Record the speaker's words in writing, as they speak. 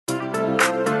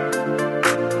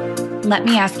let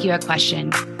me ask you a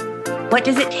question. What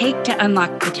does it take to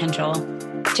unlock potential,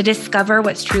 to discover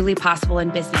what's truly possible in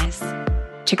business,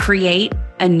 to create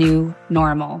a new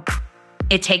normal?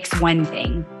 It takes one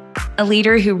thing: a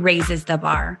leader who raises the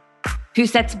bar, who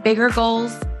sets bigger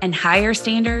goals and higher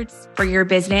standards for your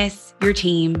business, your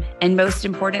team, and most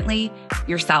importantly,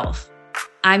 yourself.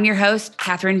 I'm your host,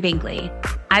 Catherine Binkley.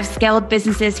 I've scaled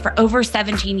businesses for over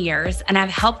 17 years, and I've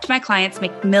helped my clients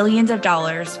make millions of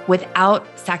dollars without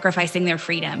sacrificing their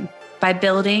freedom by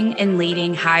building and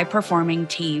leading high-performing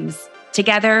teams.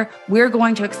 Together, we're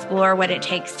going to explore what it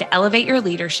takes to elevate your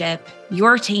leadership,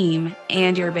 your team,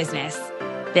 and your business.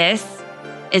 This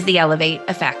is the Elevate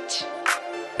Effect.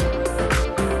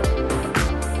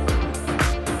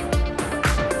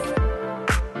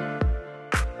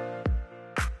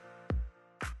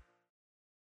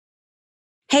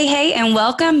 Hey, and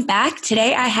welcome back.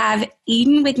 Today I have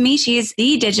Eden with me. She is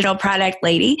the digital product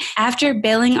lady. After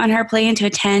bailing on her plan to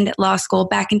attend law school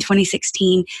back in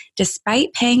 2016,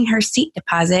 despite paying her seat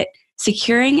deposit,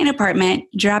 securing an apartment,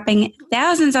 dropping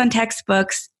thousands on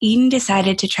textbooks, Eden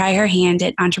decided to try her hand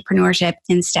at entrepreneurship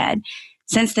instead.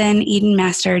 Since then, Eden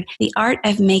mastered the art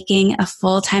of making a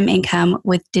full-time income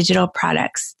with digital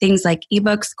products, things like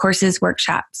ebooks, courses,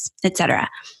 workshops, etc.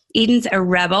 Eden's a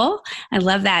rebel. I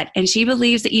love that. And she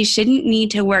believes that you shouldn't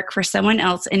need to work for someone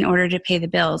else in order to pay the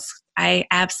bills. I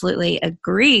absolutely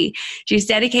agree. She's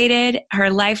dedicated her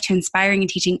life to inspiring and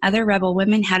teaching other rebel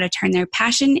women how to turn their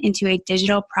passion into a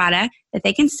digital product that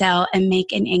they can sell and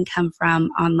make an income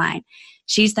from online.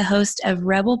 She's the host of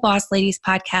Rebel Boss Ladies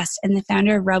podcast and the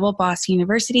founder of Rebel Boss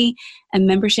University, a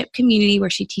membership community where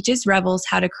she teaches rebels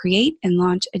how to create and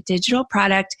launch a digital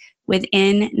product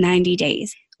within 90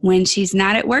 days. When she's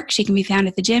not at work, she can be found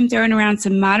at the gym throwing around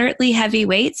some moderately heavy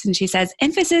weights, and she says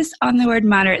emphasis on the word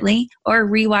moderately, or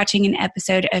rewatching an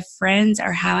episode of Friends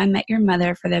or How I Met Your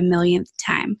Mother for the millionth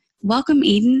time. Welcome,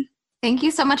 Eden. Thank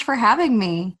you so much for having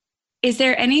me. Is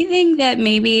there anything that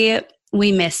maybe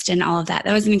we missed in all of that?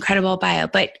 That was an incredible bio,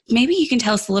 but maybe you can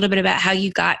tell us a little bit about how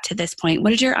you got to this point. What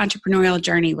did your entrepreneurial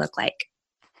journey look like?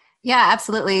 Yeah,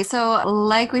 absolutely. So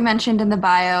like we mentioned in the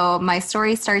bio, my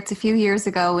story starts a few years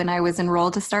ago when I was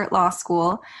enrolled to start law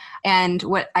school. And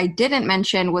what I didn't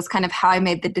mention was kind of how I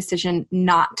made the decision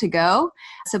not to go.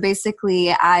 So basically,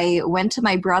 I went to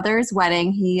my brother's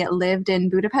wedding. He lived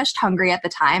in Budapest, Hungary at the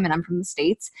time, and I'm from the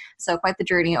States. So quite the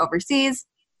journey overseas.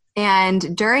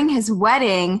 And during his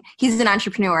wedding, he's an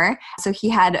entrepreneur, so he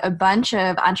had a bunch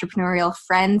of entrepreneurial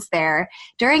friends there.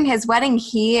 During his wedding,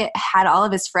 he had all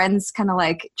of his friends kind of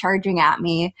like charging at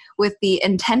me with the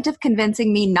intent of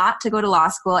convincing me not to go to law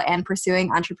school and pursuing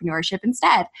entrepreneurship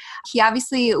instead. He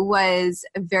obviously was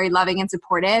very loving and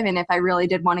supportive, and if I really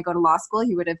did want to go to law school,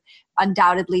 he would have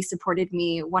undoubtedly supported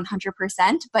me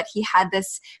 100%, but he had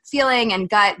this feeling and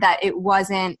gut that it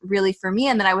wasn't really for me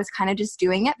and that I was kind of just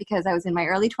doing it because I was in my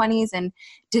early 20s and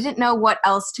didn't know what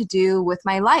else to do with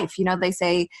my life. You know, they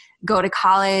say go to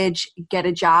college, get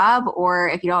a job, or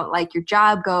if you don't like your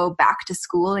job, go back to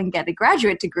school and get a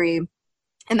graduate degree.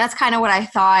 And that's kind of what I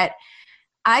thought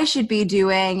I should be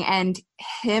doing. And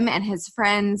him and his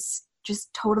friends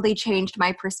just totally changed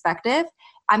my perspective.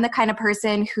 I'm the kind of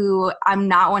person who I'm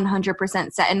not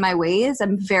 100% set in my ways.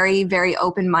 I'm very, very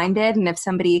open-minded. And if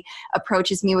somebody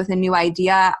approaches me with a new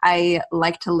idea, I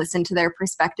like to listen to their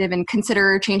perspective and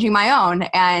consider changing my own.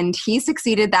 And he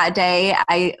succeeded that day.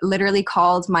 I literally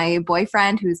called my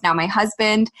boyfriend, who's now my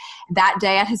husband, that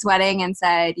day at his wedding and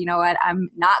said, you know what,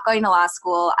 I'm not going to law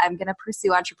school. I'm going to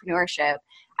pursue entrepreneurship.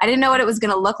 I didn't know what it was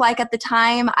going to look like at the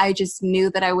time. I just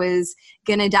knew that I was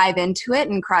going to dive into it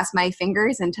and cross my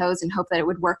fingers and toes and hope that it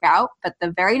would work out. But the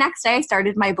very next day I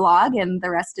started my blog and the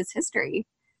rest is history.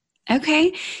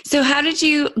 Okay. So how did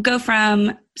you go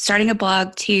from starting a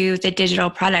blog to the digital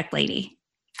product lady?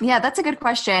 Yeah, that's a good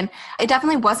question. It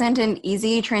definitely wasn't an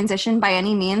easy transition by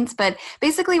any means, but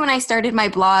basically when I started my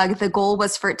blog, the goal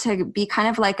was for it to be kind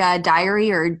of like a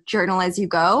diary or journal as you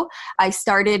go. I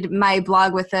started my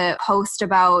blog with a post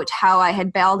about how I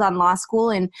had bailed on law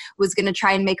school and was going to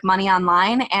try and make money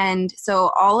online. And so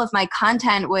all of my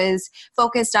content was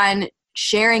focused on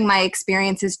sharing my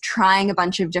experiences trying a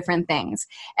bunch of different things.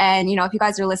 And, you know, if you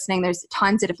guys are listening, there's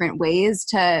tons of different ways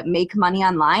to make money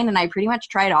online. And I pretty much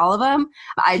tried all of them.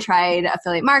 I tried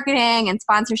affiliate marketing and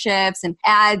sponsorships and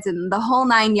ads and the whole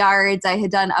 9 yards. I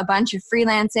had done a bunch of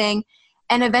freelancing.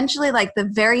 And eventually, like the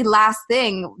very last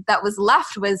thing that was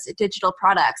left was digital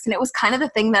products. And it was kind of the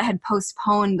thing that I had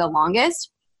postponed the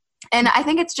longest. And I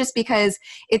think it's just because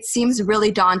it seems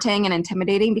really daunting and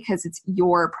intimidating because it's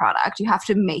your product. You have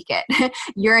to make it.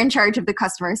 You're in charge of the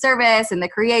customer service and the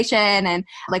creation and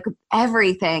like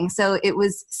everything. So it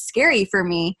was scary for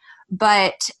me.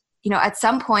 But at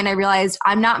some point I realized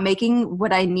I'm not making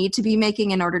what I need to be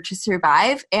making in order to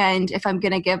survive. And if I'm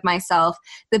going to give myself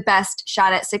the best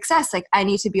shot at success, like I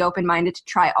need to be open-minded to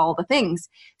try all the things.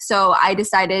 So I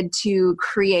decided to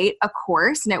create a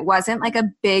course, and it wasn't like a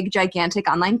big, gigantic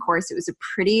online course. It was a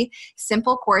pretty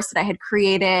simple course that I had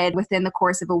created within the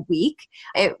course of a week.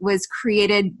 It was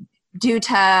created due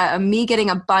to me getting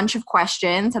a bunch of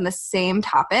questions on the same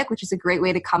topic, which is a great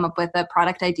way to come up with a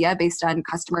product idea based on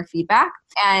customer feedback.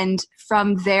 And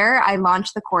from there, I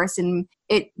launched the course and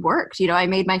it worked. I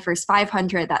made my first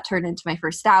 500, that turned into my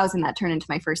first 1,000, that turned into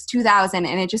my first 2,000.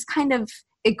 And it just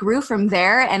it grew from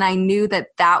there. And I knew that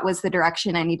that was the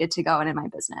direction I needed to go in my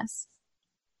business.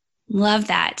 Love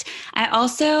that. I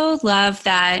also love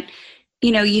that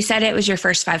you said it was your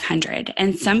first 500,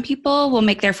 and some people will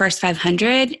make their first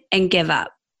 500 and give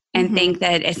up and think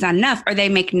that it's not enough, or they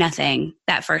make nothing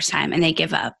that first time and they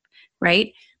give up,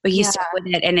 right? But you stuck with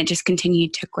it and it just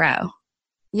continued to grow.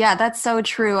 Yeah, that's so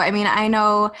true. I mean, I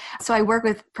know, so I work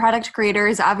with product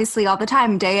creators obviously all the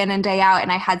time, day in and day out. And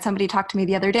I had somebody talk to me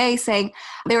the other day saying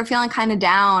they were feeling kind of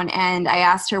down. And I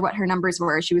asked her what her numbers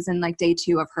were. She was in like day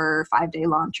 2 of her 5-day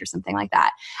launch or something like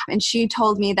that. And she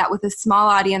told me that with a small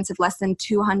audience of less than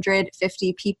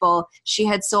 250 people, she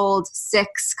had sold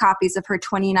 6 copies of her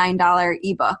 $29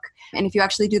 ebook. And if you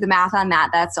actually do the math on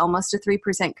that, that's almost a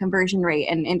 3% conversion rate,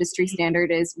 and industry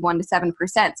standard is 1 to 7%.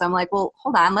 So I'm like, well,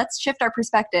 hold on, let's shift our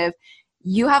perspective.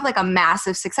 You have like a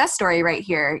massive success story right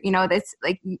here. That's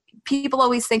like, people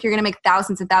always think you're going to make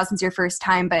thousands and thousands your first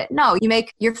time, but no, you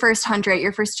make your first 100,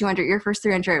 your first 200, your first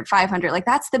 300, 500. Like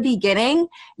that's the beginning.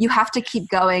 You have to keep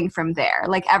going from there.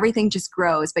 Like everything just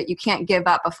grows, but you can't give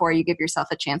up before you give yourself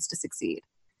a chance to succeed.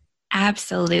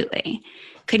 Absolutely.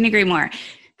 Couldn't agree more.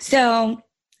 So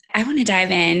I want to dive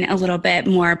in a little bit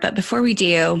more, but before we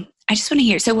do, I just want to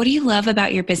hear, so what do you love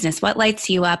about your business? What lights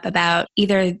you up about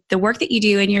either the work that you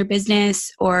do in your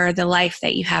business or the life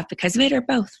that you have because of it, or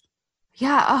both?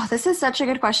 Yeah. Oh, this is such a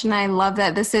good question. I love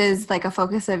that this is like a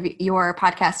focus of your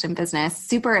podcast and business.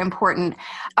 Super important.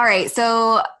 All right.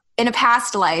 So in a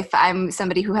past life, I'm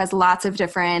somebody who has lots of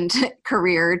different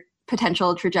career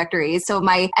potential trajectories. So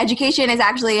my education is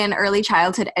actually in early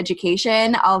childhood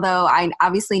education, although I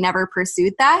obviously never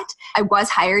pursued that. I was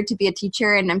hired to be a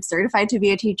teacher and I'm certified to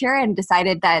be a teacher, and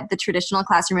decided that the traditional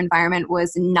classroom environment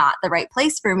was not the right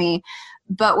place for me.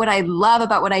 But what I love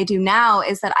about what I do now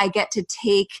is that I get to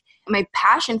take my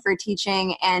passion for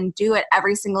teaching and do it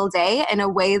every single day in a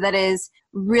way that is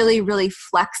really, really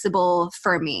flexible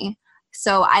for me.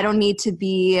 So I don't need to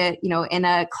be, in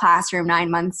a classroom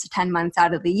 9 months to 10 months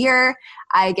out of the year.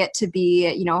 I get to be,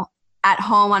 at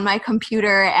home on my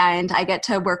computer, and I get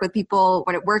to work with people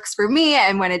when it works for me.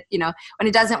 And when it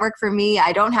doesn't work for me,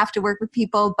 I don't have to work with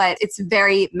people, but it's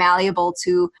very malleable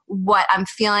to what I'm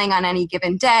feeling on any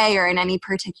given day or in any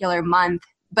particular month,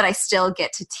 but I still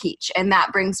get to teach. And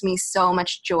that brings me so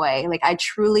much joy. Like I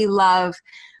truly love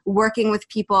working with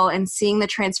people and seeing the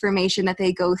transformation that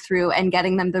they go through and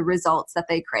getting them the results that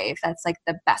they crave. That's like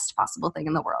the best possible thing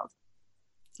in the world.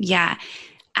 Yeah,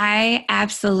 I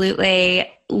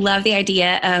absolutely love the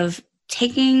idea of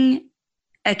taking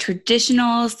a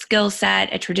traditional skill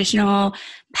set, a traditional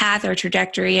path or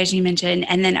trajectory, as you mentioned,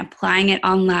 and then applying it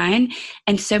online.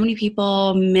 And so many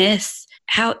people miss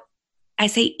how, I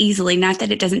say easily, not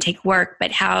that it doesn't take work,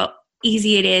 but how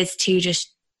easy it is to just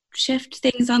shift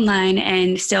things online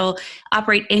and still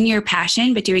operate in your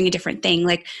passion, but doing a different thing.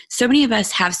 Like so many of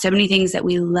us have so many things that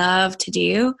we love to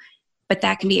do, but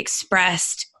that can be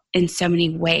expressed in so many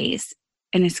ways.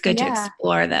 And it's good to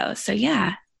explore those. So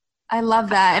yeah. I love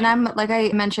that. And I'm, like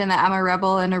I mentioned, that I'm a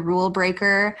rebel and a rule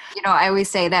breaker. I always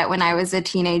say that when I was a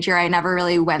teenager, I never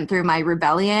really went through my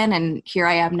rebellion. And here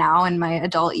I am now in my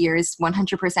adult years,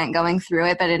 100% going through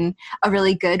it, but in a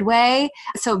really good way.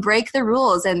 So break the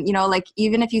rules. And, like,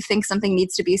 even if you think something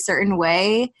needs to be a certain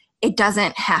way, it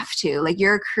doesn't have to. Like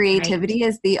your creativity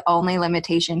is the only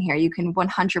limitation here. You can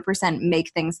 100%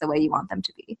 make things the way you want them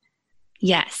to be.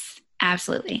 Yes,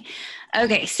 absolutely.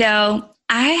 Okay. So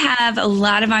I have a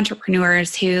lot of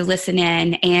entrepreneurs who listen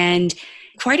in, and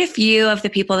quite a few of the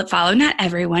people that follow, not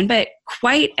everyone, but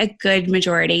quite a good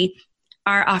majority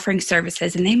are offering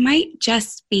services, and they might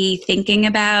just be thinking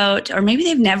about, or maybe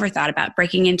they've never thought about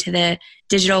breaking into the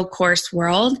digital course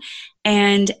world.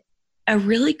 And a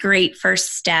really great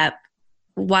first step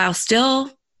while still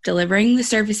delivering the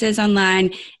services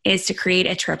online is to create a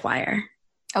tripwire.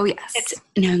 Oh, yes. It's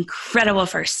an incredible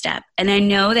first step. And I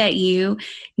know that you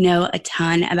know a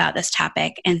ton about this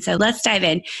topic. And so let's dive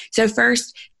in. So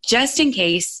first, just in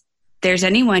case there's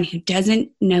anyone who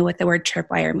doesn't know what the word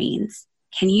tripwire means,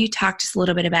 can you talk just a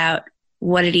little bit about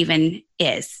what it even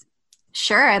is?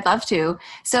 Sure, I'd love to.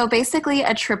 So basically,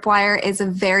 a Tripwire is a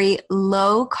very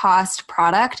low cost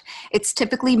product. It's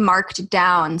typically marked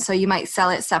down. So you might sell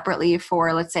it separately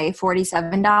for, let's say,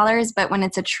 $47. But when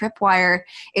it's a Tripwire,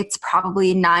 it's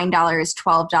probably $9,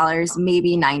 $12,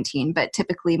 maybe $19, but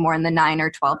typically more in the $9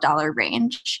 or $12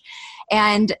 range.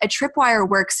 And a Tripwire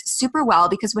works super well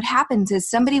because what happens is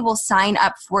somebody will sign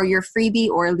up for your freebie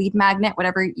or lead magnet,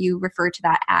 whatever you refer to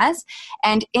that as.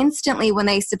 And instantly when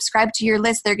they subscribe to your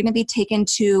list, they're going to be taken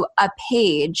to a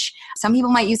page. Some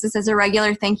people might use this as a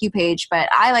regular thank you page, but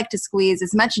I like to squeeze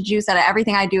as much juice out of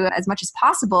everything I do as much as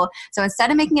possible. So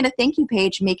instead of making it a thank you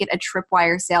page, make it a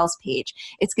Tripwire sales page.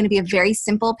 It's going to be a very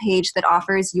simple page that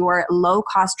offers your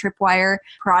low-cost Tripwire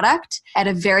product at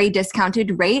a very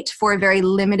discounted rate for a very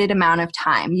limited amount of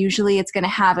time. Usually it's going to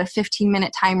have a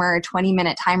 15-minute timer or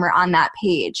 20-minute timer on that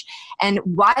page. And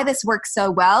why this works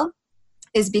so well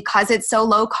is because it's so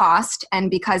low cost and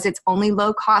because it's only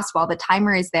low cost while the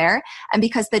timer is there and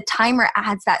because the timer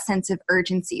adds that sense of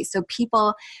urgency. So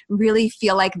people really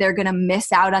feel like they're going to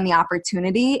miss out on the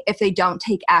opportunity if they don't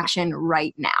take action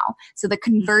right now. So the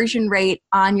conversion rate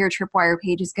on your Tripwire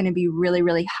page is going to be really,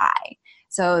 really high.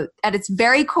 So at its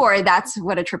very core, that's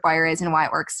what a Tripwire is and why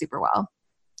it works super well.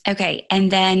 Okay.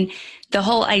 And then the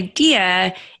whole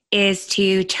idea is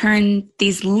to turn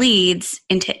these leads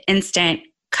into instant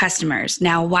customers.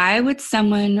 Now, why would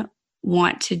someone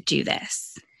want to do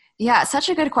this? Yeah, such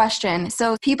a good question.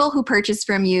 So people who purchase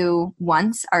from you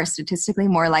once are statistically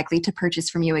more likely to purchase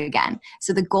from you again.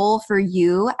 So the goal for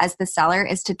you as the seller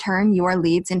is to turn your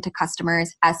leads into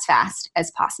customers as fast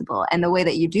as possible. And the way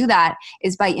that you do that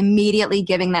is by immediately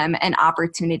giving them an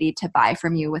opportunity to buy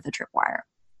from you with a Tripwire.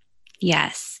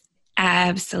 Yes,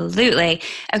 absolutely.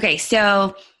 Okay,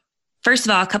 so first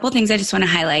of all, a couple of things I just want to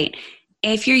highlight.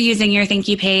 If you're using your thank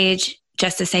you page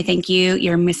just to say thank you,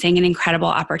 you're missing an incredible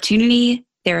opportunity.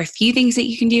 There are a few things that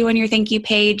you can do on your thank you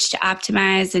page to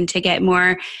optimize and to get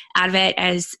more out of it,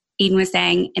 as Eden was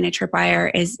saying, in a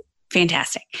Tripwire is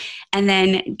fantastic. And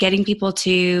then getting people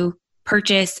to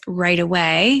purchase right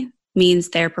away means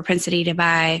their propensity to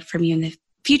buy from you in the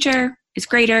future is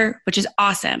greater, which is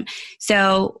awesome.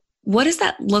 So what does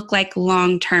that look like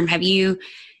long term?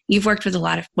 You've worked with a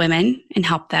lot of women and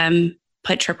helped them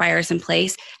put Tripwires in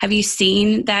place. Have you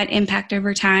seen that impact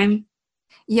over time?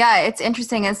 Yeah, it's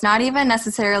interesting. It's not even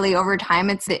necessarily over time.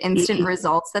 It's the instant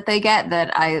results that they get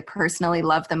that I personally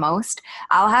love the most.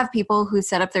 I'll have people who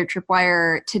set up their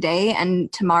Tripwire today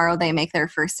and tomorrow they make their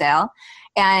first sale.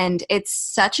 And it's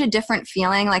such a different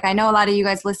feeling. Like, I know a lot of you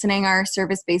guys listening are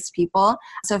service-based people.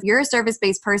 So if you're a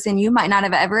service-based person, you might not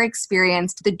have ever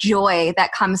experienced the joy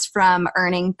that comes from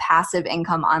earning passive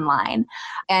income online.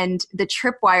 And the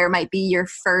Tripwire might be your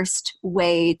first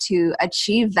way to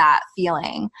achieve that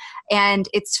feeling. And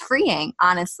it's freeing,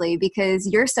 honestly,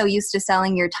 because you're so used to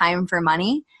selling your time for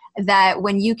money that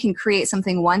when you can create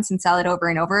something once and sell it over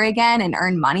and over again and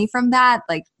earn money from that,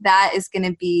 like that is going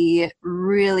to be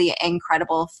really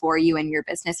incredible for you and your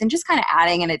business and just kind of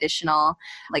adding an additional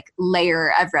like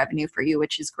layer of revenue for you,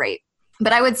 which is great.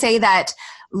 But I would say that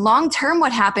long term,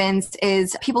 what happens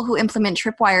is people who implement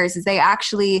Tripwires is they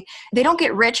don't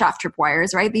get rich off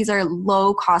Tripwires, right? These are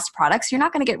low cost products. You're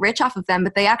not going to get rich off of them,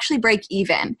 but they actually break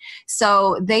even.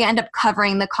 So they end up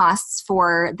covering the costs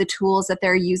for the tools that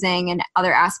they're using and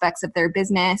other aspects of their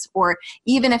business. Or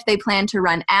even if they plan to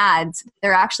run ads,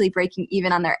 they're actually breaking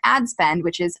even on their ad spend,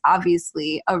 which is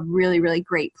obviously a really, really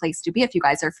great place to be if you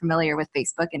guys are familiar with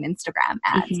Facebook and Instagram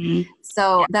ads. Mm-hmm.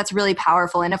 So that's really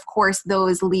powerful. And of course,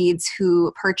 those leads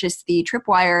who purchase the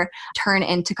Tripwire turn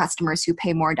into customers who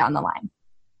pay more down the line.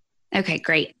 Okay,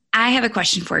 great. I have a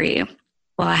question for you.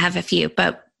 Well, I have a few,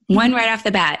 but one right off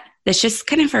the bat that's just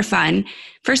kind of for fun.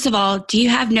 First of all, do you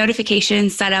have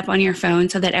notifications set up on your phone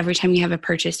so that every time you have a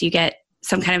purchase, you get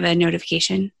some kind of a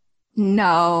notification?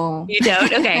 No. You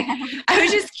don't? Okay. I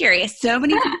was just curious.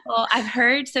 I've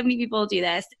heard so many people do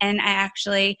this, and I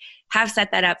actually have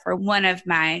set that up for one of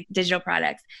my digital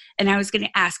products. And I was going to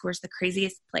ask, where's the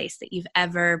craziest place that you've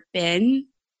ever been,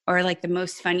 or like the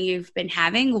most fun you've been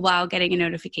having while getting a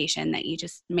notification that you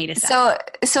just made a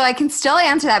set? So I can still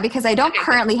answer that because I don't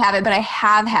currently have it, but I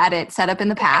have had it set up in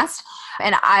the past.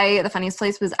 And the funniest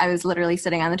place was I was literally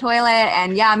sitting on the toilet,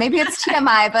 and yeah, maybe it's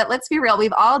TMI, but let's be real.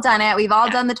 We've all done it. We've all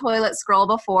done the toilet scroll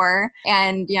before.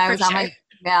 And I was on my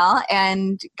email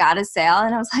and got a sale,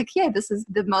 and I was like, yeah, this is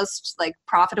the most like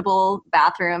profitable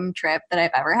bathroom trip that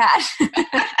I've ever had.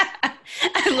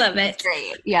 I love it. It's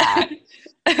great. Yeah.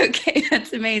 Okay.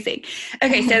 That's amazing.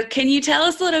 Okay. So can you tell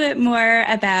us a little bit more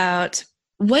about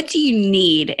what do you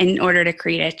need in order to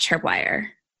create a Tripwire?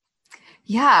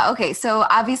 Yeah. Okay. So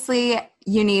obviously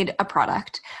you need a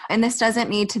product. And this doesn't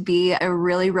need to be a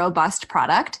really robust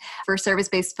product. For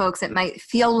service-based folks, it might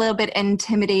feel a little bit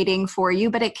intimidating for you,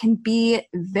 but it can be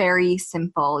very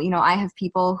simple. You know, I have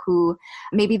people who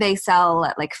maybe they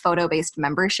sell like photo-based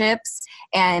memberships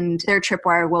and their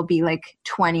Tripwire will be like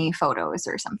 20 photos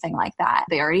or something like that.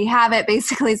 They already have it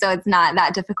basically, so it's not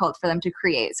that difficult for them to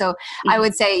create. So I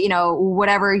would say, you know,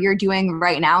 whatever you're doing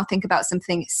right now, think about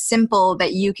something simple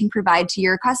that you can provide to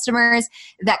your customers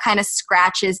that kind of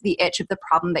scratches the itch of the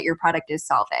problem that your product is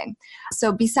solving.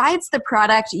 So besides the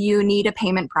product, you need a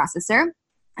payment processor.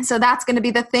 So that's going to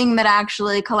be the thing that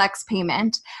actually collects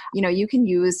payment. You know, you can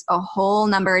use a whole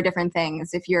number of different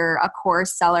things. If you're a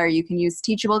course seller, you can use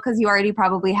Teachable because you already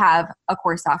probably have a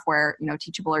course software, you know,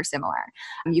 Teachable or similar.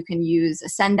 You can use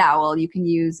Sendowl, you can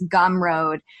use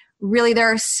Gumroad. Really,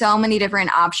 there are so many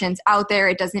different options out there.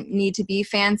 It doesn't need to be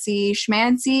fancy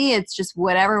schmancy. It's just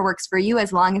whatever works for you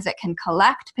as long as it can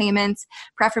collect payments,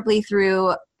 preferably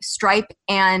through Stripe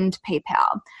and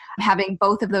PayPal. Having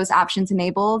both of those options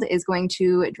enabled is going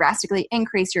to drastically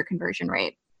increase your conversion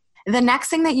rate. The next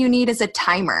thing that you need is a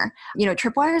timer. You know,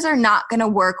 tripwires are not going to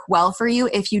work well for you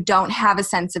if you don't have a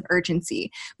sense of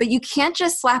urgency. But you can't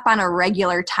just slap on a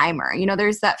regular timer. You know,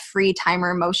 there's that free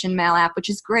timer motion mail app, which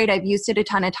is great. I've used it a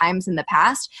ton of times in the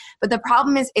past. But the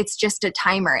problem is it's just a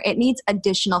timer. It needs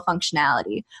additional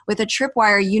functionality. With a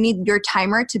tripwire, you need your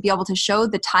timer to be able to show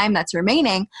the time that's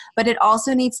remaining, but it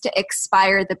also needs to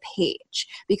expire the page.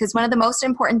 Because one of the most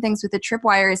important things with the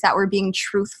tripwire is that we're being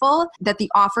truthful, that the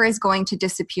offer is going to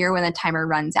disappear when the timer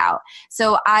runs out.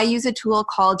 So I use a tool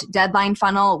called Deadline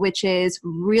Funnel, which is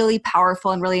really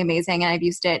powerful and really amazing. And I've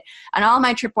used it on all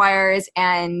my tripwires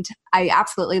and I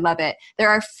absolutely love it. There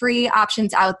are free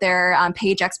options out there,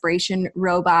 page expiration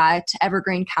robot,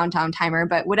 evergreen countdown timer,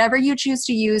 but whatever you choose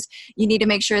to use, you need to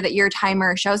make sure that your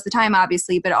timer shows the time,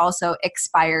 obviously, but also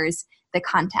expires the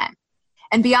content.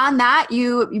 And beyond that,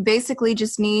 you basically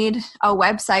just need a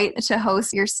website to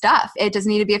host your stuff. It doesn't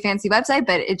need to be a fancy website,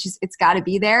 but it's got to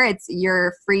be there. It's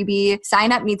your freebie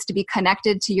sign up needs to be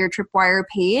connected to your Tripwire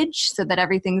page so that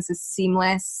everything's a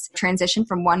seamless transition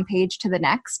from one page to the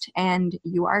next, and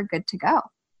you are good to go.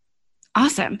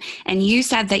 Awesome. And you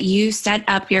said that you set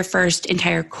up your first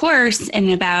entire course in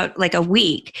about like a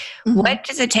week. Mm-hmm. What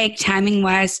does it take timing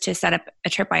wise to set up a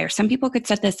Tripwire? Some people could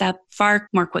set this up far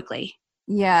more quickly.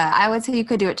 Yeah, I would say you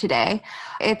could do it today.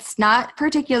 It's not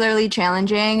particularly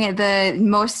challenging. The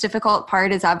most difficult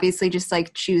part is obviously just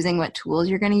like choosing what tools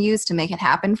you're going to use to make it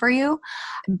happen for you.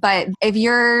 But if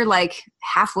you're like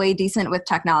halfway decent with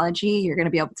technology, you're going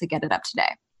to be able to get it up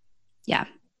today. Yeah,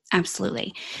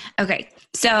 absolutely. Okay.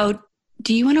 So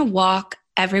do you want to walk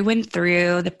everyone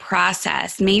through the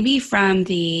process, maybe from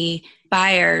the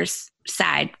buyer's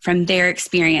side, from their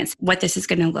experience, what this is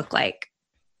going to look like?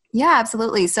 Yeah,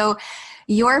 absolutely. So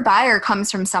your buyer comes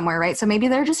from somewhere, right? So maybe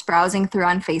they're just browsing through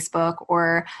on Facebook,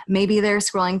 or maybe they're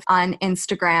scrolling on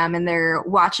Instagram and they're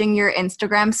watching your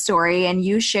Instagram story and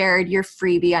you shared your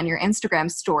freebie on your Instagram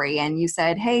story and you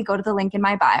said, hey, go to the link in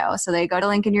my bio. So they go to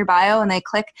link in your bio and they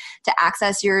click to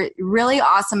access your really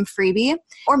awesome freebie.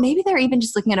 Or maybe they're even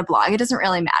just looking at a blog. It doesn't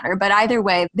really matter. But either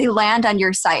way, they land on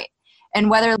your site. And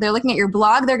whether they're looking at your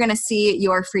blog, they're going to see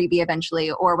your freebie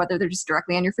eventually, or whether they're just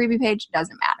directly on your freebie page,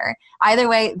 doesn't matter. Either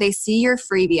way, they see your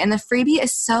freebie. And the freebie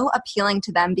is so appealing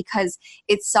to them because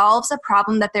it solves a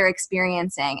problem that they're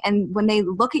experiencing. And when they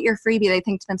look at your freebie, they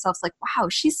think to themselves like, wow,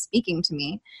 she's speaking to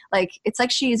me. Like, it's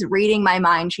like she's reading my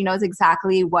mind. She knows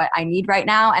exactly what I need right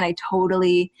now. And I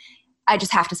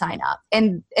just have to sign up.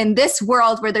 And in this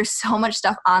world where there's so much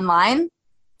stuff online,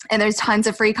 and there's tons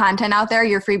of free content out there,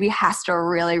 your freebie has to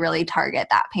really, really target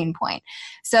that pain point.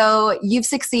 So you've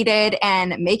succeeded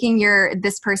in making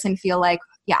this person feel like,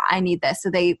 yeah, I need this. So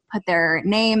they put their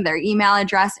name, their email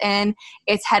address in,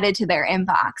 it's headed to their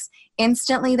inbox.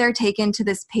 Instantly, they're taken to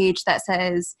this page that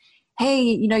says, hey,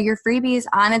 your freebie is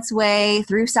on its way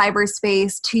through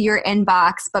cyberspace to your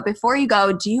inbox. But before you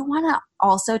go, do you want to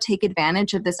also take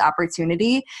advantage of this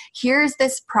opportunity? Here's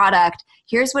this product.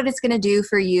 Here's what it's going to do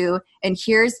for you. And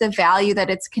here's the value that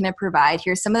it's going to provide.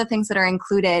 Here's some of the things that are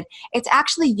included. It's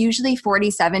actually usually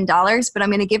 $47, but I'm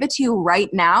going to give it to you right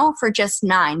now for just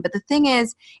 $9. But the thing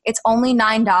is, it's only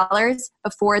 $9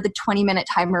 before the 20-minute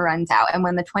timer runs out. And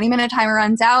when the 20-minute timer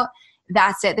runs out,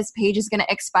 that's it. This page is going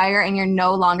to expire and you're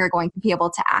no longer going to be able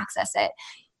to access it.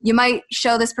 You might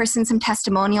show this person some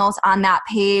testimonials on that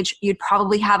page. You'd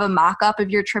probably have a mock-up of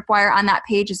your Tripwire on that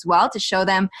page as well to show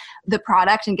them the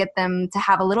product and get them to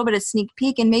have a little bit of sneak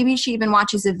peek. And maybe she even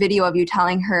watches a video of you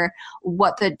telling her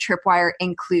what the Tripwire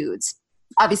includes.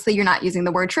 Obviously, you're not using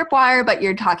the word tripwire, but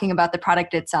you're talking about the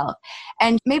product itself.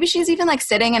 And maybe she's even like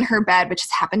sitting in her bed, which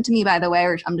has happened to me, by the way,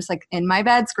 or I'm just like in my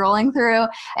bed scrolling through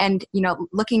and,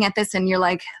 looking at this and you're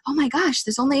like, oh my gosh,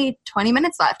 there's only 20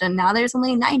 minutes left. And now there's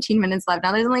only 19 minutes left.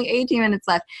 Now there's only 18 minutes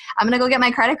left. I'm going to go get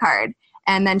my credit card.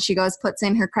 And then she goes, puts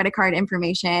in her credit card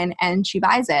information and she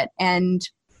buys it. And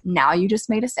now you just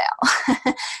made a sale.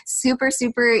 Super,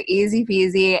 super easy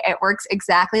peasy. It works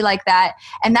exactly like that.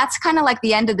 And that's kind of like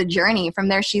the end of the journey. From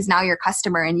there, she's now your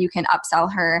customer and you can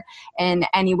upsell her in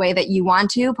any way that you want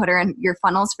to, put her in your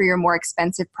funnels for your more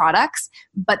expensive products.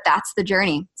 But that's the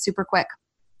journey. Super quick.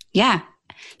 Yeah.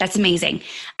 That's amazing.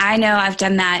 I know I've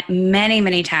done that many,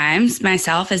 many times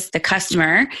myself as the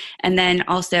customer, and then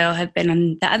also have been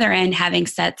on the other end having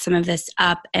set some of this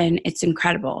up, and it's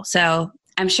incredible. So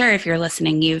I'm sure if you're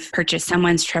listening, you've purchased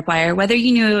someone's Tripwire, whether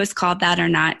you knew it was called that or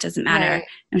not, doesn't matter. Right.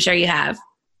 I'm sure you have.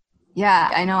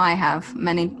 Yeah, I know I have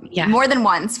more than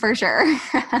once for sure.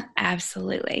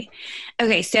 Absolutely.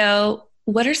 Okay, so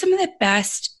what are some of the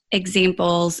best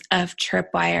examples of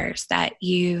Tripwires that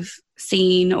you've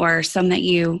seen, or some that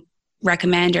you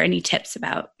recommend, or any tips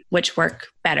about which work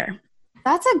better?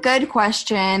 That's a good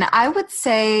question. I would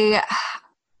say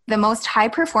the most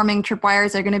high-performing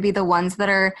Tripwires are going to be the ones that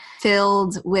are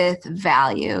filled with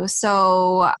value.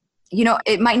 So,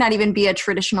 it might not even be a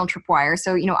traditional Tripwire.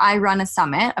 So, I run a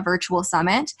summit, a virtual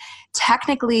summit.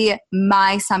 Technically,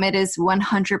 my summit is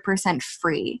 100%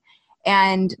 free.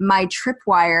 And my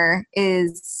Tripwire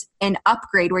is an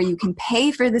upgrade where you can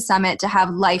pay for the summit to have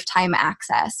lifetime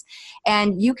access.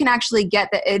 And you can actually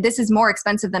get this is more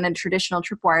expensive than a traditional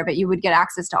Tripwire, but you would get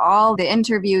access to all the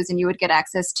interviews and you would get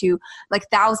access to like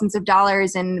thousands of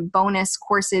dollars in bonus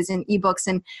courses and ebooks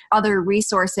and other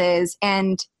resources.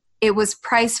 And it was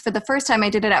priced for the first time I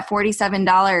did it at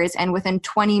 $47. And within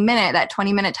 20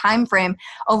 minute time frame,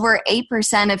 over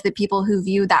 8% of the people who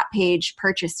view that page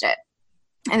purchased it.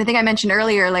 And I think I mentioned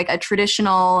earlier, like a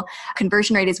traditional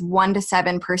conversion rate is 1 to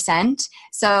 7%.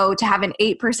 So to have an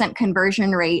 8%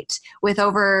 conversion rate with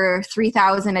over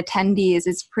 3,000 attendees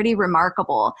is pretty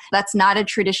remarkable. That's not a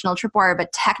traditional Tripwire,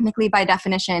 but technically by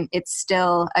definition, it's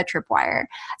still a Tripwire.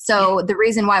 So the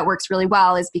reason why it works really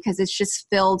well is because it's just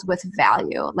filled with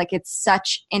value. Like it's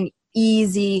such an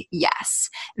easy yes.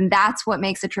 And that's what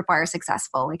makes a Tripwire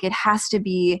successful. Like it has to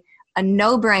be a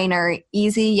no-brainer,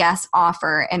 easy yes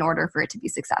offer in order for it to be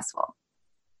successful.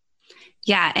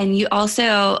 Yeah. And you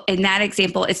also, in that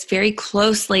example, it's very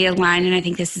closely aligned, and I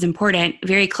think this is important,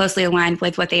 very closely aligned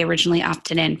with what they originally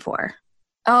opted in for.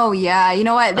 Oh, yeah. You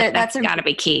know what? That's got to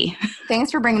be key.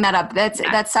 Thanks for bringing that up.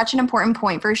 That's such an important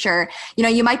point for sure.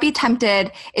 You might be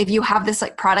tempted if you have this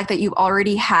like product that you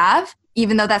already have,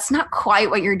 even though that's not quite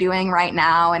what you're doing right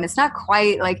now and it's not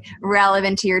quite like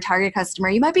relevant to your target customer,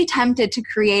 you might be tempted to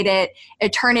create it,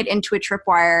 turn it into a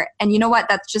Tripwire. And you know what?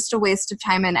 That's just a waste of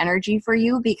time and energy for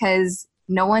you because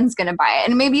no one's going to buy it.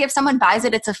 And maybe if someone buys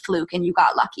it, it's a fluke and you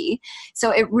got lucky. So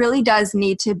it really does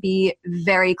need to be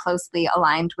very closely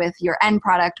aligned with your end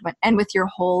product and with your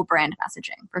whole brand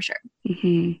messaging for sure.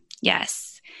 Mm-hmm.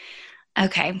 Yes.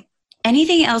 Okay.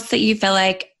 Anything else that you feel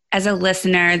like as a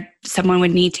listener, someone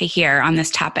would need to hear on this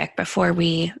topic before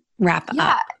we wrap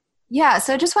up? Yeah.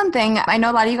 So just one thing, I know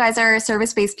a lot of you guys are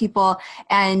service-based people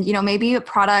and, maybe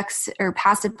products or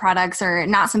passive products are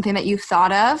not something that you've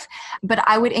thought of, but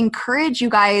I would encourage you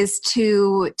guys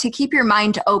to keep your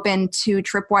mind open to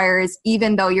Tripwires,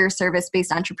 even though you're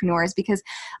service-based entrepreneurs, because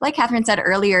like Catherine said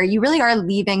earlier, you really are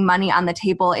leaving money on the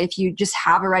table if you just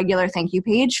have a regular thank you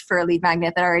page for a lead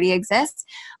magnet that already exists.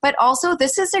 But also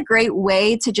this is a great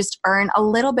way to just earn a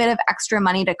little bit of extra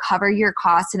money to cover your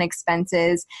costs and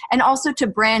expenses and also to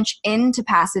branch into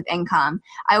passive income.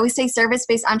 I always say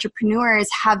service-based entrepreneurs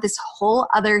have this whole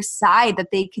other side that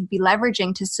they could be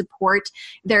leveraging to support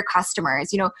their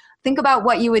customers. Think about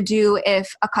what you would do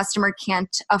if a customer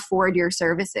can't afford your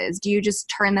services. Do you just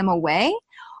turn them away?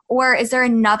 Or is there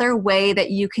another way that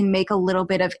you can make a little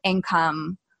bit of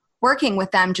income working with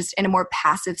them just in a more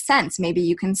passive sense? Maybe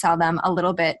you can sell them a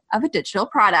little bit of a digital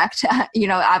product.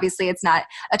 Obviously it's not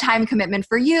a time commitment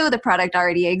for you. The product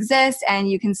already exists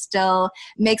and you can still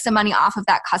make some money off of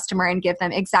that customer and give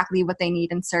them exactly what they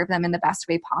need and serve them in the best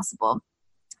way possible.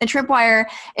 A Tripwire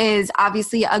is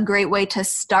obviously a great way to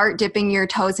start dipping your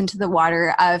toes into the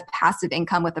water of passive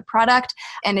income with a product.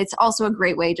 And it's also a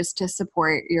great way just to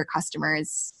support your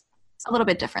customers a little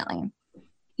bit differently.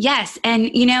 Yes. And,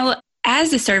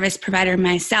 as a service provider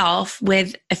myself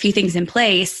with a few things in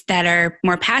place that are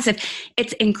more passive,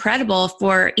 it's incredible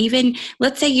for even,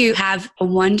 let's say you have a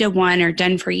one-to-one or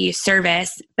done-for-you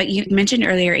service, but you mentioned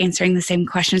earlier answering the same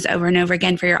questions over and over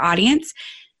again for your audience,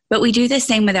 but we do the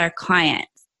same with our clients.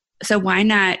 So why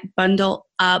not bundle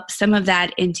up some of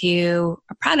that into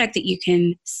a product that you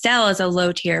can sell as a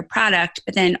low tier product,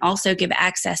 but then also give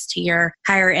access to your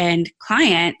higher end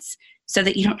clients so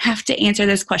that you don't have to answer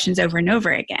those questions over and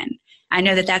over again. I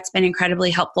know that that's been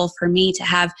incredibly helpful for me to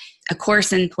have a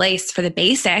course in place for the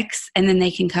basics, and then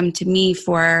they can come to me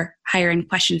for higher end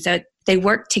questions. So they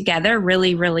work together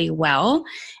really, really well.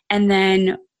 And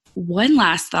then one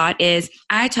last thought is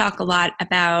I talk a lot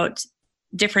about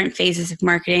different phases of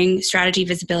marketing: strategy,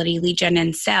 visibility, lead gen,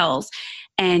 and sales.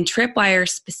 And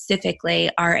Tripwires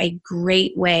specifically are a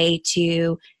great way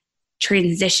to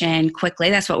transition quickly.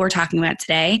 That's what we're talking about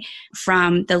today,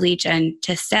 from the lead gen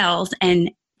to sales.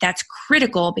 And that's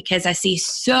critical because I see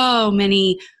so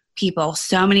many people,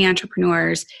 so many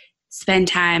entrepreneurs spend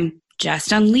time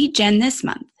just on lead gen this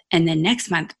month. And then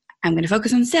next month, I'm going to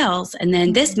focus on sales. And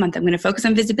then this month, I'm going to focus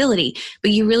on visibility.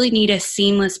 But you really need a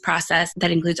seamless process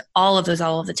that includes all of those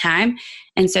all of the time.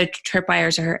 And so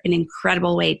Tripwires are an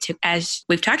incredible way to, as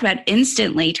we've talked about,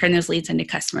 instantly turn those leads into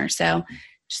customers. So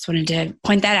just wanted to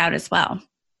point that out as well.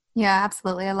 Yeah,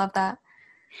 absolutely. I love that.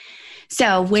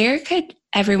 So where could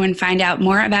everyone find out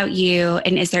more about you?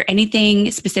 And is there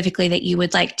anything specifically that you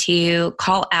would like to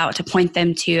call out to point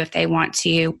them to if they want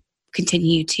to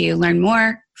continue to learn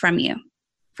more from you?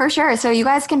 For sure. So you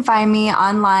guys can find me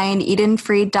online.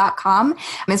 EdenFried.com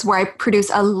is where I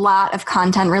produce a lot of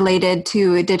content related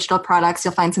to digital products.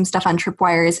 You'll find some stuff on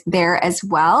Tripwires there as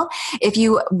well. If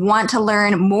you want to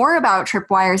learn more about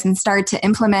Tripwires and start to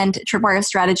implement Tripwire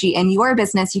strategy in your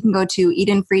business, you can go to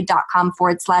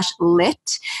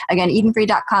EdenFried.com/lit. Again,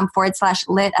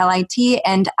 EdenFried.com/lit, LIT,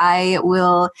 and I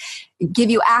will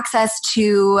give you access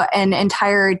to an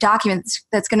entire document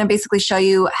that's going to basically show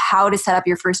you how to set up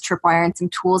your first Tripwire and some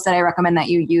tools that I recommend that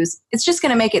you use. It's just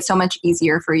going to make it so much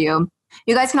easier for you.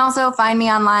 You guys can also find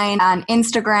me online on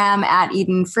Instagram at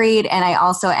Eden Fried, and I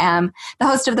also am the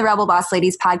host of the Rebel Boss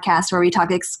Ladies podcast, where we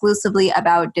talk exclusively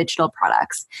about digital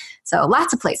products. So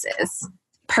lots of places.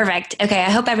 Perfect. Okay. I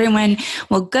hope everyone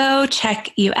will go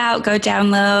check you out, go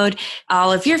download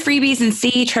all of your freebies and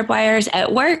see Tripwires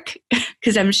at work,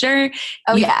 because I'm sure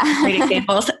you have great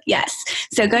examples. Yes.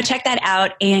 So go check that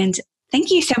out. And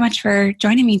thank you so much for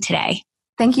joining me today.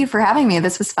 Thank you for having me.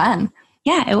 This was fun.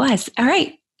 Yeah, it was. All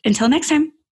right. Until next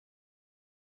time.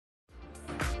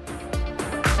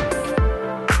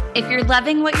 If you're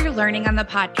loving what you're learning on the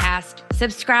podcast,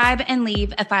 subscribe and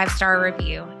leave a 5-star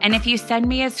review. And if you send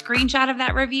me a screenshot of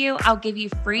that review, I'll give you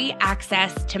free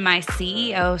access to my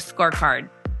CEO scorecard.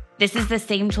 This is the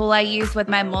same tool I use with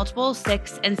my multiple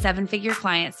 6- and 7-figure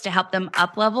clients to help them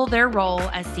up-level their role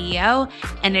as CEO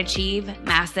and achieve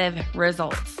massive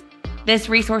results. This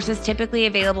resource is typically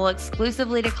available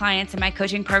exclusively to clients in my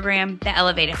coaching program, The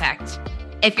Elevate Effect.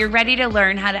 If you're ready to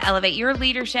learn how to elevate your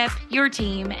leadership, your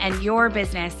team, and your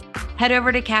business, head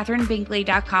over to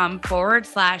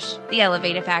katherinebinkley.com/The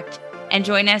Elevate Effect and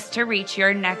join us to reach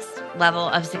your next level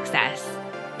of success.